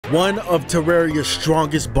One of Terraria's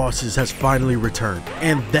strongest bosses has finally returned,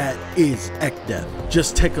 and that is Ekdeath.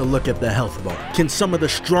 Just take a look at the health bar. Can some of the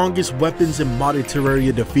strongest weapons in Modded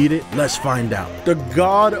Terraria defeat it? Let's find out. The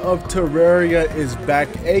God of Terraria is back,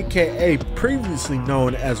 aka previously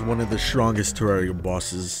known as one of the strongest Terraria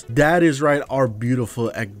bosses. That is right, our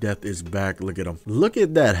beautiful Ekdeath is back. Look at him. Look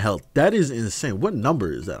at that health. That is insane. What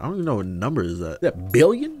number is that? I don't even know what number is that. Is that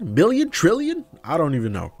billion? Million? Trillion? I don't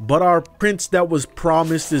even know. But our prince that was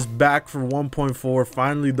promised is back for 1.4.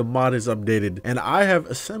 Finally, the mod is updated, and I have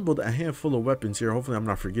assembled a handful of weapons here. Hopefully I'm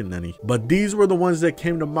not forgetting any, but these were the ones that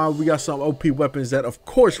came to mind. We got some OP weapons that of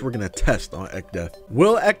course we're gonna test on Ekdeath.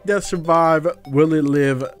 Will Ekdeath survive? Will it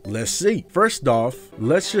live? Let's see. First off,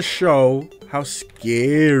 let's just show how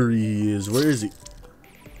scary he is. Where is he?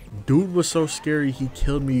 Dude was so scary, he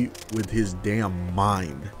killed me with his damn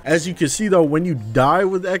mind. As you can see though, when you die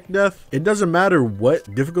with Ekdeath, it doesn't matter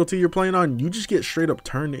what difficulty you're playing on, you just get straight up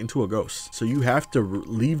turned into a ghost. So you have to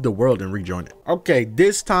leave the world and rejoin it. Okay,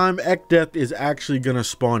 this time Ekdeath is actually gonna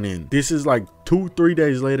spawn in. This is like 2-3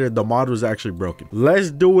 days later. The mod was actually broken.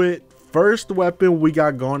 Let's do it. First weapon we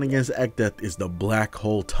got going against Ekdeath is the black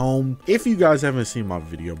hole tome. If you guys haven't seen my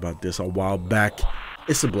video about this a while back,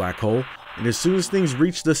 it's a black hole. And as soon as things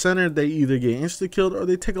reach the center, they either get insta-killed or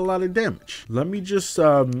they take a lot of damage. Let me just,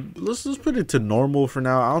 let's just put it to normal for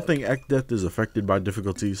now. I don't think Ekdeath is affected by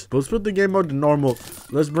difficulties. But let's put the game mode to normal.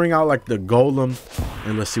 Let's bring out like the golem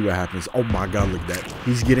and let's see what happens. Oh my god, look at that.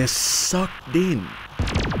 He's getting sucked in.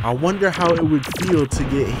 I wonder how it would feel to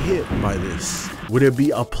get hit by this. Would it be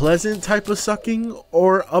a pleasant type of sucking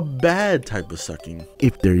or a bad type of sucking?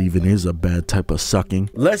 If there even is a bad type of sucking.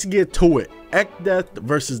 Let's get to it. Ekdeath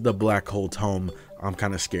versus the black hole tome. I'm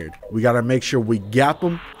kind of scared. We got to make sure we gap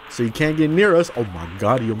him so he can't get near us. Oh my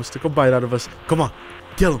god, he almost took a bite out of us. Come on,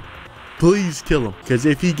 kill him. Please kill him, because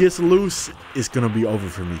if he gets loose, it's going to be over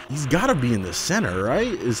for me. He's got to be in the center,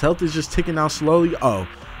 right? His health is just ticking out slowly. Oh.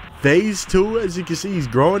 Phase 2, as you can see, he's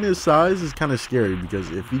growing his size. Is kind of scary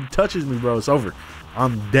because if he touches me, bro, it's over.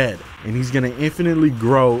 I'm dead. And he's going to infinitely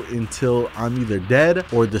grow until I'm either dead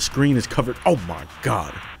or the screen is covered. Oh my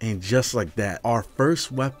god. And just like that, our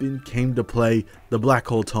first weapon came to play, the black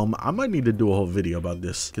hole tome. I might need to do a whole video about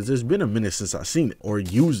this because there's been a minute since I've seen it or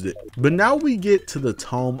used it. But now we get to the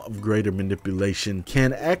tome of greater manipulation.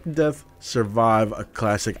 Can Ekdeath survive a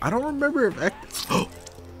classic? I don't remember if Ekdeath...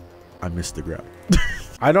 I missed the grab.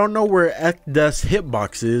 I don't know where Ekdeath's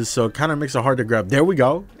hitbox is, so it kind of makes it hard to grab. There we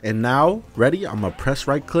go. And now, ready? I'm going to press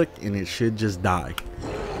right click and it should just die.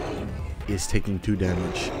 It's taking 2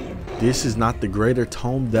 damage. This is not the greater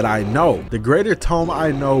tome that I know. The greater tome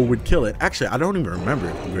I know would kill it. Actually, I don't even remember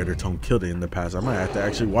if the greater tome killed it in the past. I might have to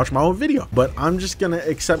actually watch my own video. But I'm just going to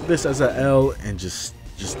accept this as a L and just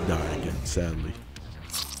die again, sadly.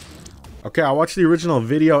 Okay, I watched the original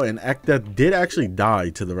video and Ekdeath did actually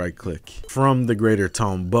die to the right click from the greater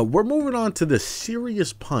tome, but we're moving on to the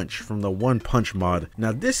serious punch from the one punch mod.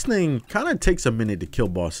 Now this thing kind of takes a minute to kill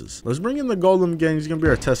bosses. Let's bring in the golem again. He's gonna be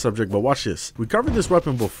our test subject, but watch this. We covered this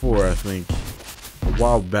weapon before, I think a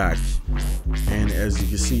while back, and as you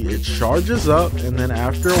can see, it charges up and then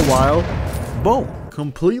after a while, boom,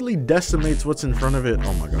 completely decimates what's in front of it.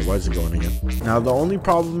 Oh my god, why is it going again? Now the only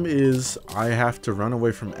problem is I have to run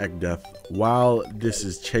away from Ekdeath while this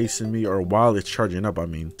is chasing me, or while it's charging up, I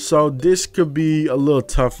mean. So this could be a little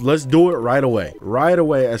tough. Let's do it right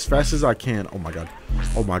away as fast as I can. Oh my god,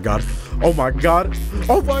 oh my god, oh my god,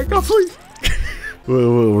 oh my god, please.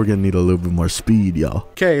 We're gonna need a little bit more speed, y'all.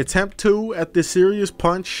 Okay, attempt 2 at the serious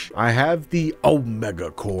punch. I have the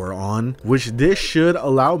Omega Core on, which this should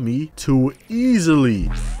allow me to easily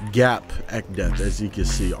gap Ekdeath, as you can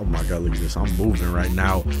see. Oh my god, look at this. I'm moving right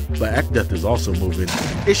now, but Ekdeath is also moving.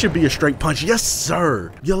 It should be a straight punch. Yes,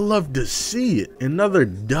 sir. You'll love to see it. Another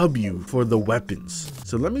W for the weapons.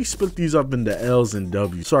 So let me split these up into L's and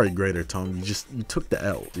W's. Sorry, greater tome. You took the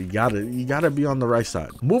L. You gotta be on the right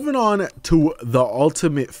side. Moving on to the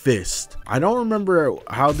ultimate fist. I don't remember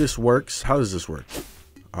how this works. How does this work?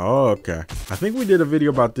 Oh, okay. I think we did a video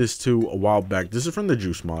about this too a while back. This is from the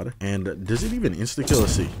Juice mod. And does it even insta-kill?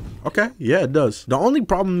 Let's see. Okay, yeah, it does. The only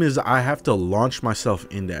problem is I have to launch myself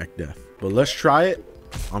into Ekdeath. But let's try it.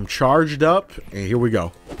 I'm charged up and here we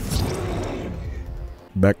go.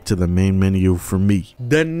 back to the main menu for me.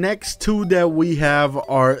 The next two that we have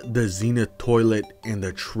are the Zenith Toilet and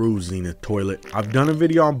the True Zenith Toilet. I've done a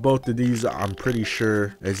video on both of these. I'm pretty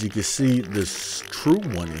sure, as you can see, this True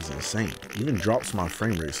one is insane. Even drops my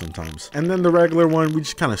frame rate sometimes. And then the regular one, we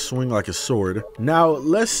just kind of swing like a sword. Now,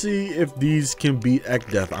 let's see if these can beat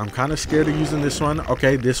Ekdeath. I'm kind of scared of using this one.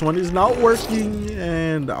 Okay, this one is not working,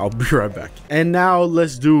 and I'll be right back. And now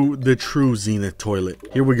let's do the True Zenith Toilet.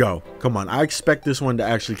 Here we go. Come on, I expect this one to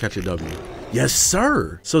actually catch a W. Yes,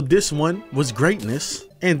 sir. So this one was greatness,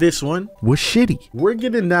 and this one was shitty. We're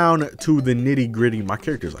getting down to the nitty gritty. My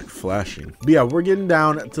character's like flashing. But yeah, we're getting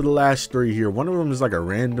down to the last three here. One of them is like a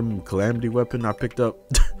random calamity weapon I picked up.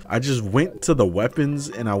 I just went to the weapons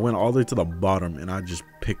and I went all the way to the bottom and I just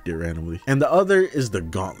picked it randomly. And the other is the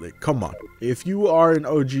gauntlet. Come on. If you are an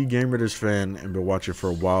OG Game Raiders fan and been watching for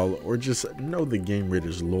a while, or just know the Game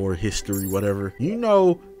Raiders lore, history, whatever, you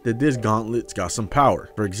know that this gauntlet's got some power.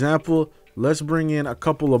 For example, let's bring in a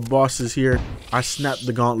couple of bosses here. I snapped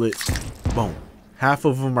the gauntlet. Boom. Half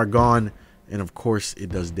of them are gone. And of course, it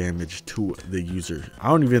does damage to the user. I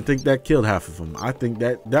don't even think that killed half of them. I think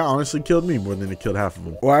that honestly killed me more than it killed half of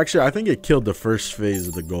them. Well, actually, I think it killed the first phase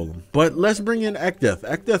of the golem. But let's bring in Ekdeath.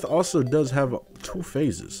 Ekdeath also does have 2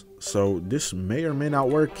 phases. So this may or may not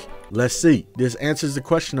work. Let's see. This answers the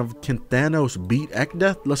question of, can Thanos beat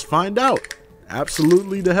Ekdeath? Let's find out.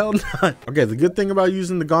 Absolutely the hell not. Okay, the good thing about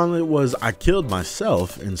using the gauntlet was I killed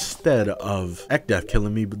myself instead of Ekdeath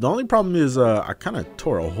killing me. But the only problem is I kind of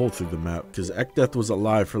tore a hole through the map because Ekdeath was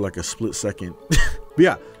alive for like a split second. But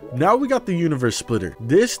yeah, now we got the universe splitter.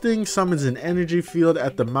 This thing summons an energy field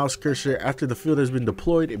at the mouse cursor. After the field has been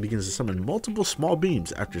deployed, it begins to summon multiple small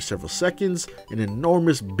beams. After several seconds, an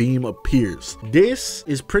enormous beam appears. This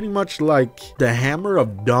is pretty much like the Hammer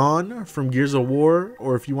of Dawn from Gears of War,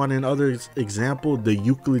 or if you want another example, the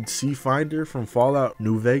Euclid Sea Finder from Fallout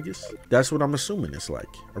New Vegas. That's what I'm assuming it's like,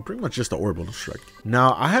 or pretty much just the orbital strike.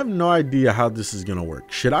 Now, I have no idea how this is gonna work.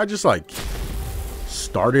 Should I just like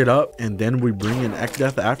start it up and then we bring in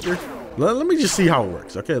Ekdeath after? Let me just see how it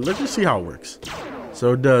works. Okay, let's just see how it works.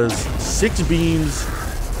 So it does 6 beams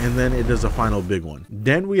and then it does a final big one.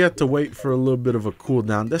 Then we have to wait for a little bit of a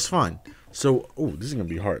cooldown. That's fine. So, oh, this is gonna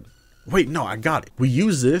be hard. Wait, no, I got it. We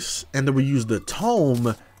use this and then we use the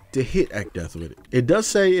tome to hit Ekdeath with it. It does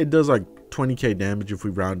say it does like 20k damage if we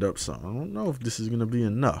round up, so I don't know if this is gonna be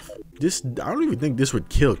enough. I don't even think this would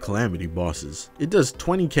kill calamity bosses. It does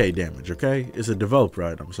 20k damage. Okay, it's a developer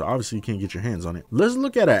item, so obviously you can't get your hands on it. Let's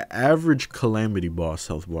look at an average calamity boss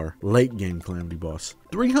health bar. Late game calamity boss,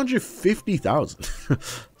 350,000.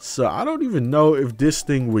 So I don't even know if this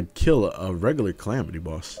thing would kill a regular calamity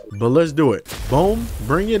boss, but let's do it. Boom,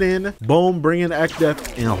 bring it in. Boom, bring in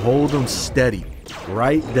Ekdeath and hold them steady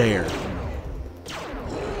right there.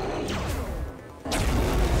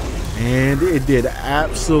 And it did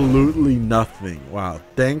absolutely nothing. Wow.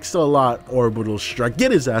 Thanks a lot, Orbital Strike.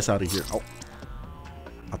 Get his ass out of here. Oh,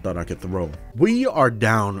 I thought I could throw him. We are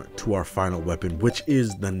down to our final weapon, which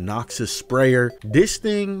is the Noxus Sprayer. This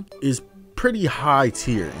thing is pretty high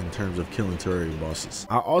tier in terms of killing Terraria bosses.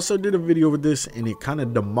 I also did a video with this and it kind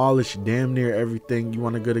of demolished damn near everything. You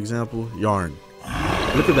want a good example? Yarn.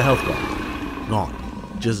 Look at the health bar. Gone.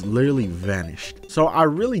 Just literally vanished. So I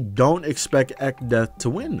really don't expect Ekdeath to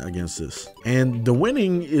win against this. And the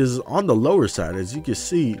winning is on the lower side. As you can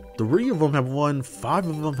see, 3 of them have won, 5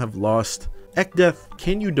 of them have lost. Ekdeath,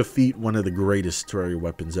 can you defeat one of the greatest Terraria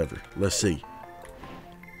weapons ever? Let's see.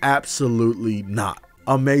 Absolutely not.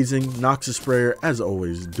 Amazing. Noxus Sprayer, as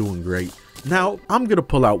always, doing great. Now, I'm going to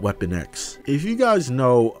pull out Weapon X. If you guys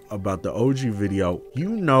know about the OG video, you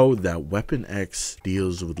know that Weapon X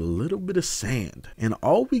deals with a little bit of sand. And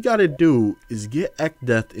all we got to do is get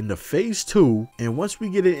Ekdeath into phase 2. And once we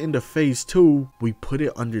get it into phase 2, we put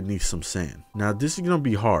it underneath some sand. Now, this is going to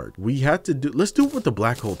be hard. We have to do, let's do it with the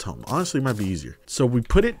black hole tome. Honestly, it might be easier. So we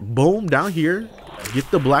put it, boom, down here, get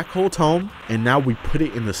the black hole tome, and now we put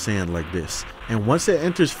it in the sand like this. And once it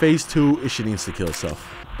enters phase 2, it should insta-kill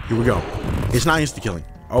itself. Here we go. It's not insta-killing.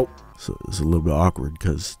 Oh, so it's a little bit awkward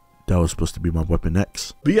because that was supposed to be my Weapon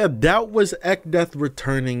X. But yeah, that was Ekdeath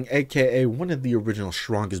returning, aka one of the original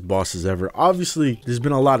strongest bosses ever. Obviously, there's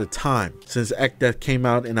been a lot of time since Ekdeath came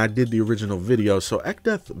out and I did the original video, so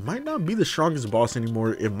Ekdeath might not be the strongest boss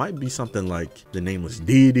anymore. It might be something like the Nameless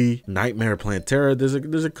Deity, Nightmare Plantera.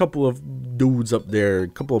 There's a couple of dudes up there, a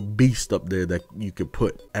couple of beasts up there that you could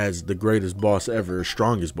put as the greatest boss ever,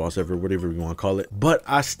 strongest boss ever, whatever you want to call it. But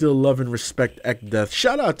I still love and respect Ekdeath.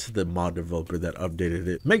 Shout out to the mod developer that updated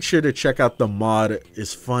it. Make sure sure to check out the mod.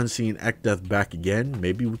 It's fun seeing Ekdeath back again.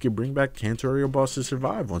 Maybe we could bring back Terraria boss to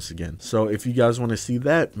survive once again. So if you guys want to see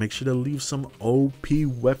that, make sure to leave some OP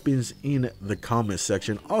weapons in the comment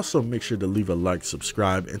section. Also make sure to leave a like,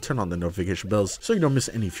 subscribe, and turn on the notification bells so you don't miss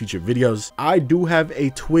any future videos. I do have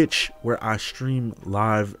a Twitch where I stream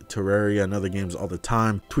live Terraria and other games all the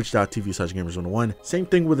time. Twitch.tv/gamers101. Same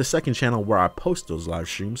thing with the second channel where I post those live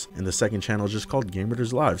streams, and the second channel is just called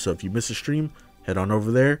Gamers Live. So if you miss a stream, head on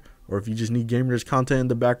over there, or if you just need Gamers content in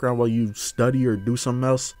the background while you study or do something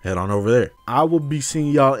else, head on over there. I will be seeing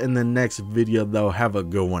y'all in the next video though. Have a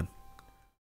good one.